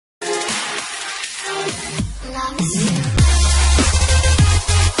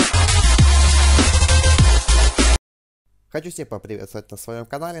Хочу всех поприветствовать на своем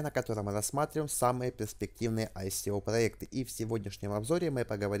канале, на котором мы рассматриваем самые перспективные ICO проекты. И в сегодняшнем обзоре мы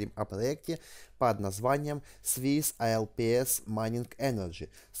поговорим о проекте под названием Swiss Alps Mining Energy.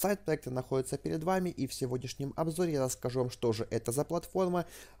 Сайт проекта находится перед вами, и в сегодняшнем обзоре я расскажу вам, что же это за платформа,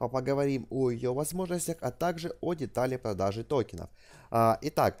 поговорим о ее возможностях, а также о детали продажи токенов.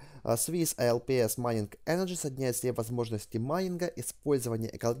 Итак, Swiss Alps Mining Energy соединяет в себе возможности майнинга,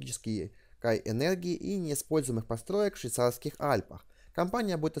 использования экологических энергии и неиспользуемых построек в швейцарских Альпах.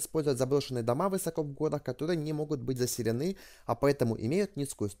 Компания будет использовать заброшенные дома высоко в горах, которые не могут быть заселены, а поэтому имеют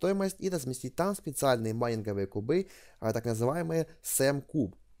низкую стоимость, и разместить там специальные майнинговые кубы, так называемые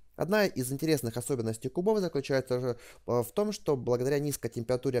SEM-куб. Одна из интересных особенностей кубов заключается в том, что благодаря низкой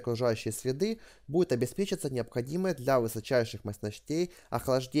температуре окружающей среды будет обеспечиться необходимое для высочайших мощностей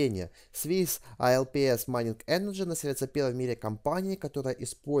охлаждение. Swiss Alps Mining Energy является первой в мире компанией, которая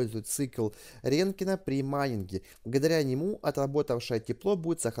использует цикл Ренкина при майнинге. Благодаря нему отработавшее тепло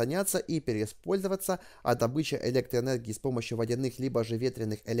будет сохраняться и переиспользоваться, а добыча электроэнергии с помощью водяных либо же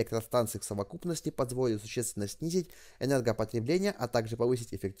ветряных электростанций в совокупности позволит существенно снизить энергопотребление, а также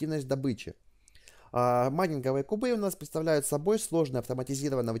повысить эффективность добычи. Майнинговые кубы у нас представляют собой сложное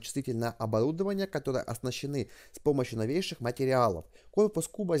автоматизированное вычислительное оборудование, которое оснащены с помощью новейших материалов. Корпус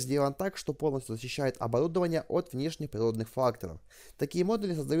куба сделан так, что полностью защищает оборудование от внешних природных факторов. Такие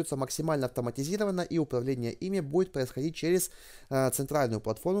модули создаются максимально автоматизированно, и управление ими будет происходить через центральную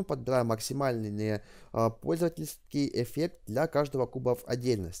платформу, подбирая максимальный пользовательский эффект для каждого куба в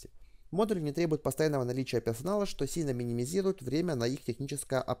отдельности. Модули не требуют постоянного наличия персонала, что сильно минимизирует время на их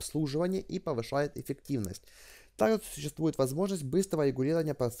техническое обслуживание и повышает эффективность. Также существует возможность быстрого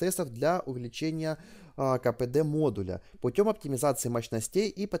регулирования процессов для увеличения КПД модуля путем оптимизации мощностей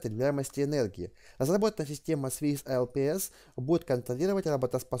и потребляемости энергии. Разработанная система Swiss Alps будет контролировать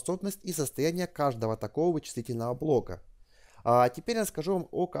работоспособность и состояние каждого такого вычислительного блока. Теперь я расскажу вам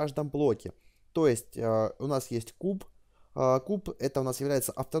о каждом блоке. То есть у нас есть куб. Куб это у нас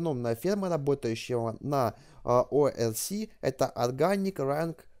является автономная ферма, работающая на ORC, это Organic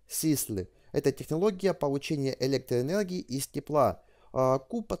Rank System. Это технология получения электроэнергии из тепла.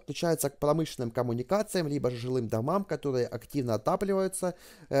 Куб подключается к промышленным коммуникациям, либо же жилым домам, которые активно отапливаются,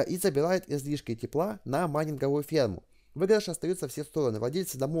 и забирает излишки тепла на майнинговую ферму. Выигрыш остаются все стороны.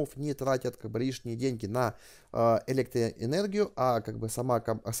 Владельцы домов не тратят лишние деньги на электроэнергию, а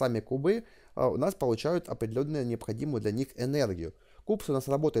сами кубы у нас получают определенную необходимую для них энергию. Куб у нас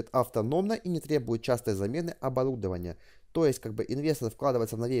работает автономно и не требует частой замены оборудования. То есть инвестор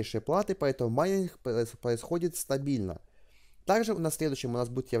вкладывается в новейшие платы, поэтому майнинг происходит стабильно. Также следующим у нас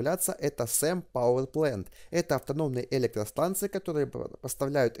будет являться это SEM Power Plant. Это автономные электростанции, которые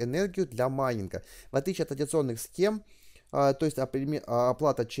поставляют энергию для майнинга. В отличие от традиционных схем, то есть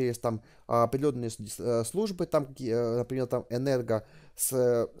оплата через определенные службы, например, энерго,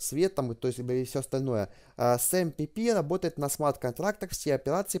 свет, то есть и все остальное. SEM-PP работает на смарт-контрактах, все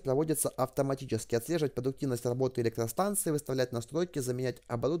операции проводятся автоматически. Отслеживать продуктивность работы электростанции, выставлять настройки, заменять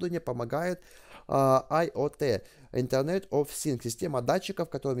оборудование помогает IoT, Internet of Things, система датчиков,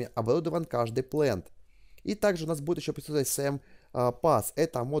 которыми оборудован каждый плент. И также у нас будет еще присутствовать SEM PAS.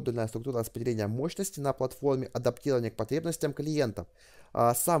 Это модульная структура распределения мощности на платформе, адаптирования к потребностям клиентов.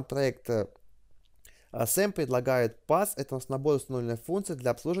 Сам проект SEM предлагает PAS, это набор установленных функций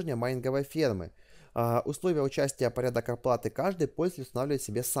для обслуживания майнинговой фермы. Условия участия, порядок оплаты каждый пользователь устанавливает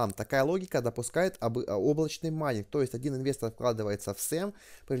себе сам. Такая логика допускает облачный майнинг, то есть один инвестор вкладывается в SEM,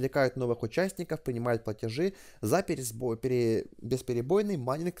 привлекает новых участников, принимает платежи за бесперебойный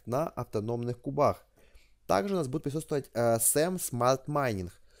майнинг на автономных кубах. Также у нас будет присутствовать SEM Smart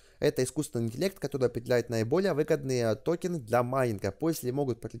Mining. Это искусственный интеллект, который определяет наиболее выгодные токены для майнинга. Пользователи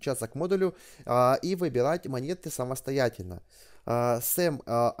могут подключаться к модулю и выбирать монеты самостоятельно. SEM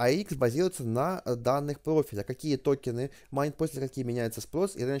AX базируется на данных профиля, какие токены майнят, после какие меняется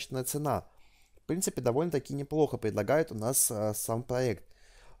спрос и рыночная цена. В принципе, довольно-таки неплохо предлагает у нас сам проект.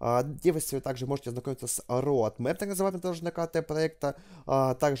 Здесь вы также можете ознакомиться с roadmap, так называемой дорожной картой проекта,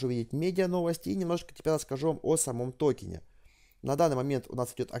 также увидеть медиа новости, и немножко теперь расскажу вам о самом токене. На данный момент у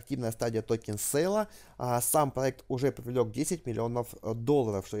нас идет активная стадия токен сейла, сам проект уже привлек 10 миллионов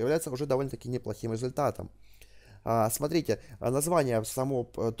долларов, что является уже довольно-таки неплохим результатом. Смотрите, название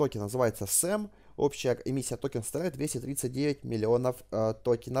самого токена называется SEM, общая эмиссия токена составляет 239 миллионов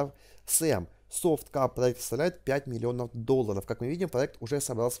токенов SEM. Софткап проект составляет 5 миллионов долларов. Как мы видим, проект уже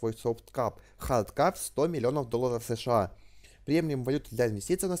собрал свой софткап. Хардкап 100 миллионов долларов США. Приемлемой валютой для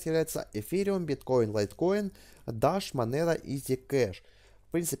инвестиций у нас является Ethereum, Bitcoin, Litecoin, Dash, Monero, EasyCash.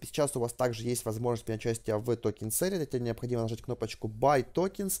 В принципе, сейчас у вас также есть возможность принять участие в токен-сейле. Для этого необходимо нажать кнопочку Buy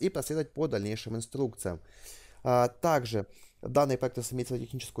Tokens и проследовать по дальнейшим инструкциям. Также данный проект имеет свою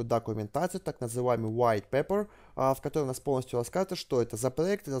техническую документацию, так называемый white paper, в которой у нас полностью рассказано, что это за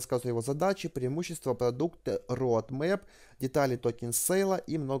проект, рассказывают его задачи, преимущества, продукты, roadmap, детали токен сейла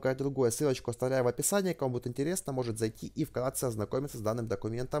и многое другое. Ссылочку оставляю в описании, кому будет интересно, может зайти и вкратце ознакомиться с данным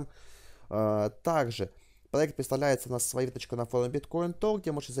документом. Также проект представляется у нас своей веточкой на форуме Bitcoin Talk,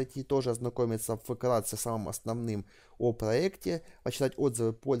 где можете зайти и тоже ознакомиться вкратце с самым основным о проекте, почитать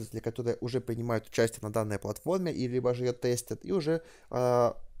отзывы пользователей, которые уже принимают участие на данной платформе, и либо же ее тестят, и уже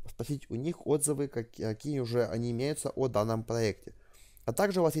спросить у них отзывы, какие уже они имеются о данном проекте. А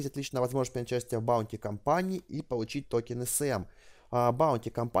также у вас есть отличная возможность принять участие в баунти компании и получить токены СМ. Баунти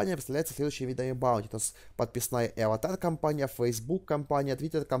компания представляется следующими видами баунти. У нас подписная и аватар компания, Facebook компания,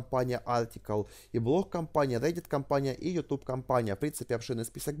 Twitter компания, Article и блог компания, Reddit компания и YouTube компания. В принципе, обширный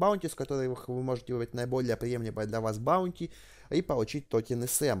список баунти, с которых вы можете выбрать наиболее приемлемое для вас баунти и получить токены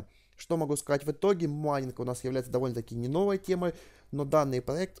SAM. Что могу сказать в итоге? Майнинг у нас является довольно-таки не новой темой, но данный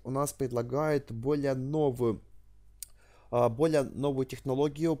проект у нас предлагает более новую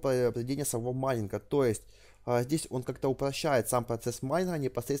технологию проведения самого майнинга. То есть здесь он как-то упрощает сам процесс майнинга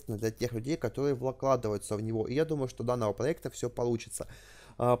непосредственно для тех людей, которые вкладываются в него. И я думаю, что у данного проекта все получится.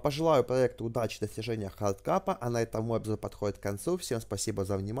 Пожелаю проекту удачи в достижении хардкапа. А на этом мой обзор подходит к концу. Всем спасибо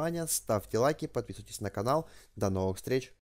за внимание. Ставьте лайки, подписывайтесь на канал. До новых встреч.